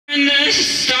Wow,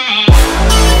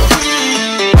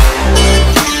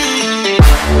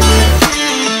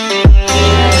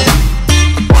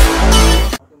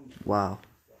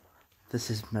 this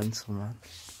is mental, man.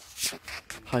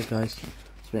 Hi guys,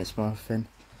 it's me exploring Finn.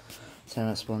 Today I'm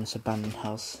exploring this abandoned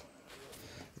house.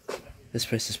 This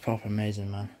place is proper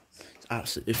amazing, man. It's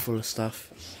absolutely full of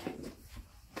stuff.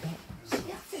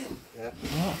 Yeah.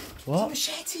 What? It's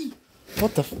a machete!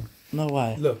 What the f— no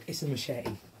way. Look, it's a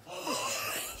machete.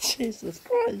 Jesus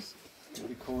Christ.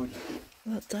 Record.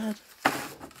 Look, Dad. Oh,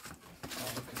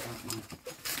 look at that, man.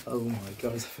 Oh my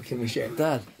god, it's a fucking machete.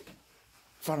 Dad.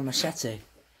 Found a machete.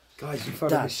 Guys, you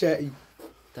found a machete.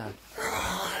 Dad.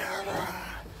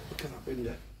 Look at that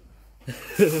window. Look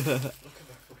at that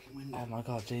fucking window. Oh my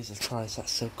god, Jesus Christ,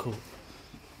 that's so cool.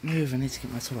 Move, I need to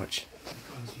get my torch.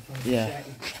 Guys, you found a Yeah.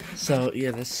 machete. So,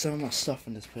 yeah, there's so much stuff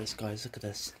in this place, guys. Look at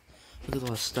this. Look at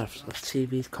all this stuff. It's got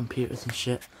TVs, computers and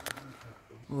shit.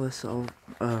 All this little,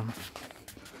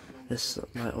 this,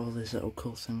 like, all these little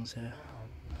cool things here.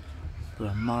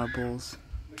 Little marbles.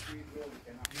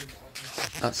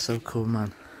 That's so cool,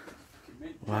 man.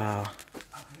 Wow.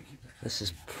 This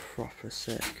is proper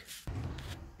sick.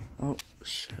 Oh,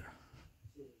 shit.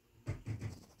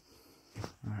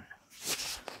 Alright.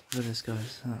 Look at this,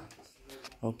 guys.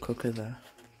 Old cooker there.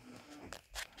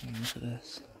 And look at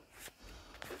this.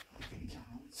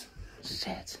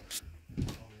 Shit.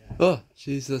 Oh,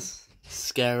 Jesus.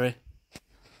 Scary.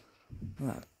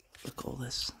 Look at all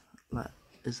this. Like,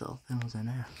 there's little things in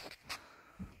here.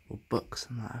 Or books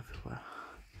and that everywhere.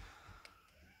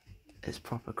 It's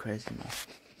proper crazy, man.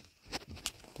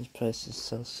 This place is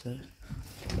so sick.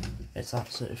 It's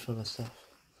absolutely full of stuff.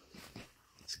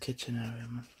 It's kitchen area,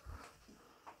 man.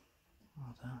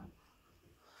 Oh, damn.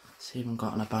 It's even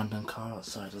got an abandoned car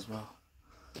outside as well.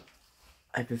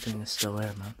 Everything is still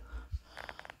here, man.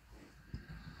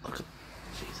 Look at—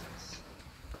 Jesus.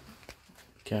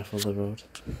 Careful the road.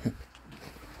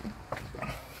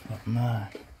 But man,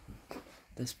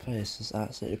 this place is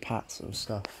absolutely packed with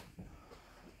stuff.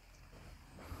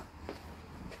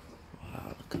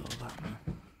 Wow, look at all that, man.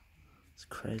 It's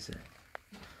crazy.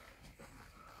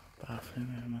 Bathroom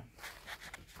here, man.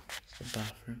 It's the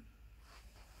bathroom.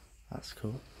 That's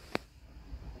cool.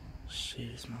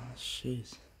 Jeez, man,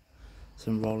 jeez.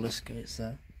 Some roller skates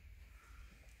there.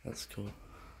 That's cool.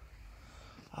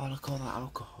 Oh, look at all that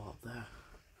alcohol up there.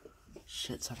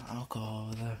 Shit ton of alcohol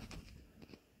over there.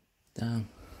 Damn.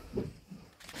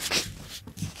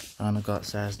 I'm gonna go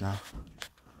upstairs now.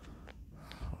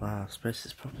 Wow, this place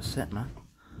is proper sick, man.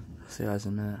 I'll see you guys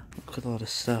in a minute. Look at all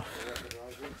this stuff.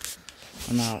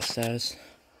 I'm now upstairs.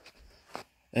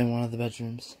 In one of the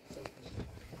bedrooms.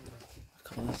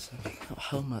 Look at all that stuff. Got a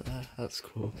helmet there. That's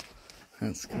cool.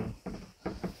 That's cool.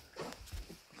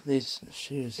 These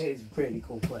shoes. It is a pretty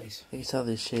cool place. You can tell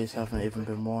these shoes haven't even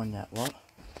been worn yet. What?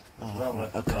 Oh,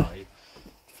 right, okay.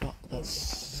 Fuck, that's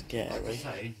scary.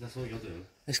 That's all you'll do.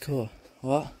 It's cool.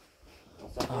 What?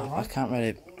 Oh, I can't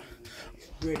really.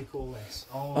 Really cool this.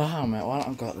 Oh, helmet. Why don't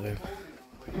I got the room?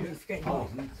 Don't forget your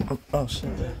Oh,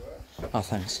 shit. Oh,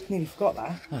 thanks. Nearly forgot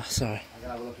that. Oh, sorry. I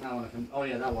gotta have a look now. Oh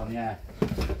yeah, that one. Yeah.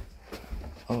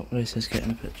 Oh, Lisa's getting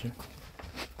a picture.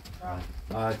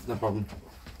 It's no problem.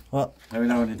 What? Let me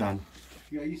know when you're done.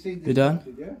 Yeah, you seen this? You done?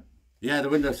 Did you? Yeah, the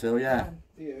windowsill. Yeah.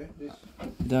 Yeah, this.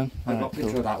 You done? I got a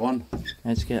picture of that one.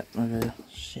 Let's get my video.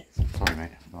 Shit. Sorry,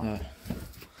 mate. Alright.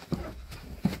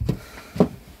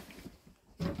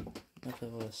 Look at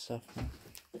all this stuff, man.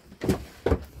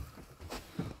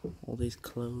 All these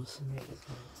clothes.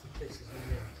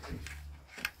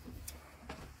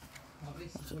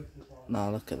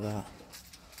 No, look at that.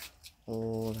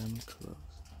 All them clothes.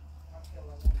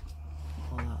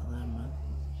 All that there, man.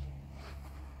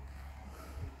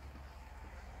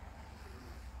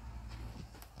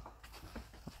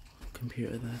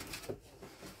 Computer there.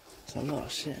 There's a lot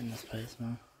of shit in this place,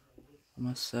 man. I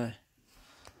must say.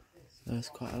 There's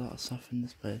quite a lot of stuff in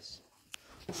this place.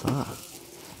 What's that?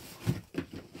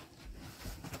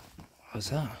 What's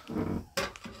that?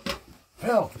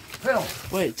 Phil.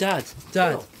 Wait, Dad.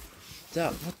 Dad,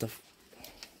 what the f—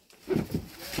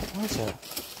 what is it?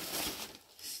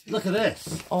 Look at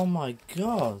this. Oh my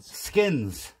god.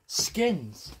 Skins.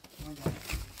 Skins.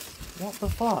 What the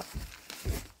fuck?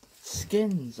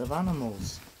 Skins of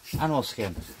animals. Animal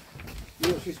skins. You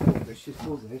know what she's called this? She's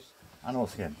called this. Animal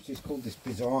skin. She's called this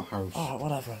bizarre house. Oh,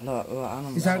 whatever. Look,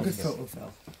 animals. Is that a good photo,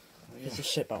 Phil? It's a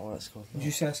shit about what it's called. Did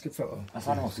you say that's a good photo? That's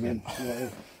animal skin.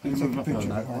 You take a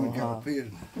picture of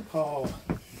it. Oh.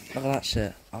 Look at that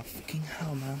shit. Oh, fucking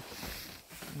hell, man.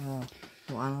 Oh,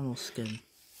 what animal skin.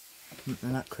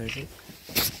 Isn't that crazy?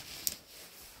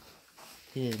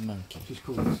 Here, monkey. She's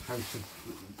called this house of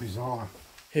bizarre.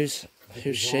 Who's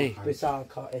she? House. Bizarre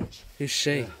cottage. Who's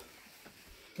she? Yeah.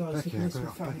 Guys, look Becky, at this, I we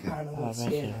got found Becky. animal Oh, Becky,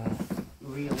 skin.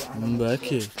 Real animal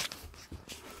Becky. skin.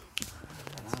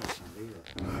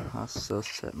 That's so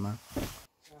sick, man.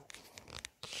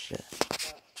 Shit.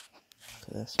 Look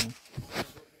at this, man.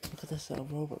 Look at this little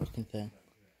robot looking thing.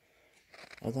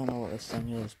 I don't know what this thing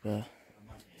is, but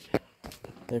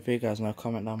if you guys know,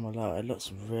 comment down below. It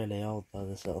looks really old though,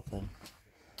 this little thing.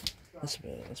 It's a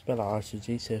bit like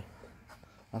R2-D2.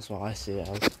 That's what I see it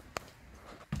as.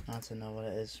 I don't know what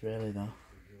it is really though.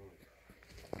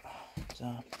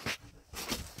 So,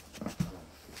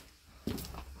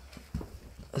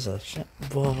 there's a shit.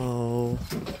 Whoa.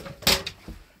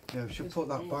 Yeah, we should put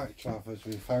that back, Trav, as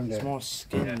we found There's it. more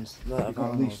skins. Look, You've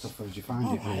got these stuff as you find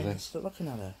Oh, it, really. I'm still looking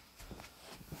at it.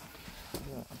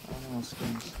 Look, animal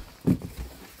skins.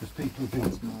 Because people have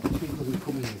been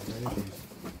coming here for ages.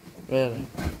 Really?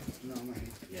 You know what I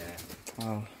mean? Yeah.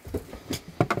 Oh.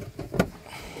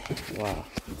 Wow.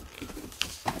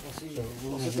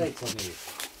 What's the date on it?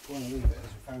 Want to leave it as we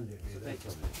found it, really.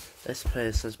 This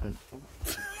place has been.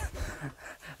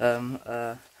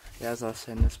 Yeah, as I was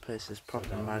saying, this place is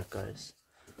proper mad, guys.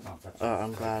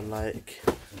 I'm glad, like,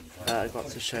 I got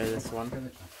to show this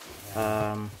one.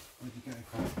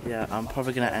 Yeah, I'm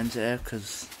probably gonna end it here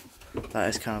because that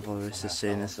is kind of obvious to see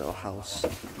in this little house.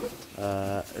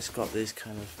 It's got these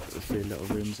kind of three little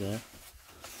rooms here.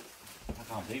 I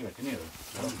can't believe it, can you?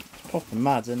 It's proper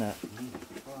mad, isn't it?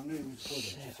 Well, I knew it was good.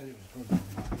 She said it was good.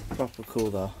 Proper cool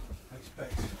though. I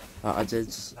expect. I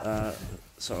did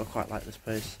sort of quite like this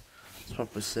place. It's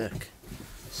proper sick.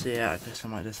 So yeah, I guess I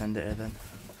might just end it here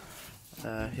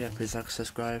then. Yeah, please like,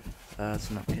 subscribe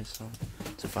to not kiss on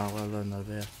to find what I learned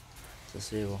over here. So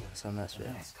see you all in the next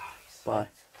video. Bye.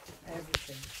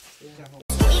 Everything.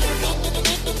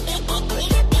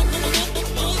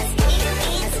 Yeah.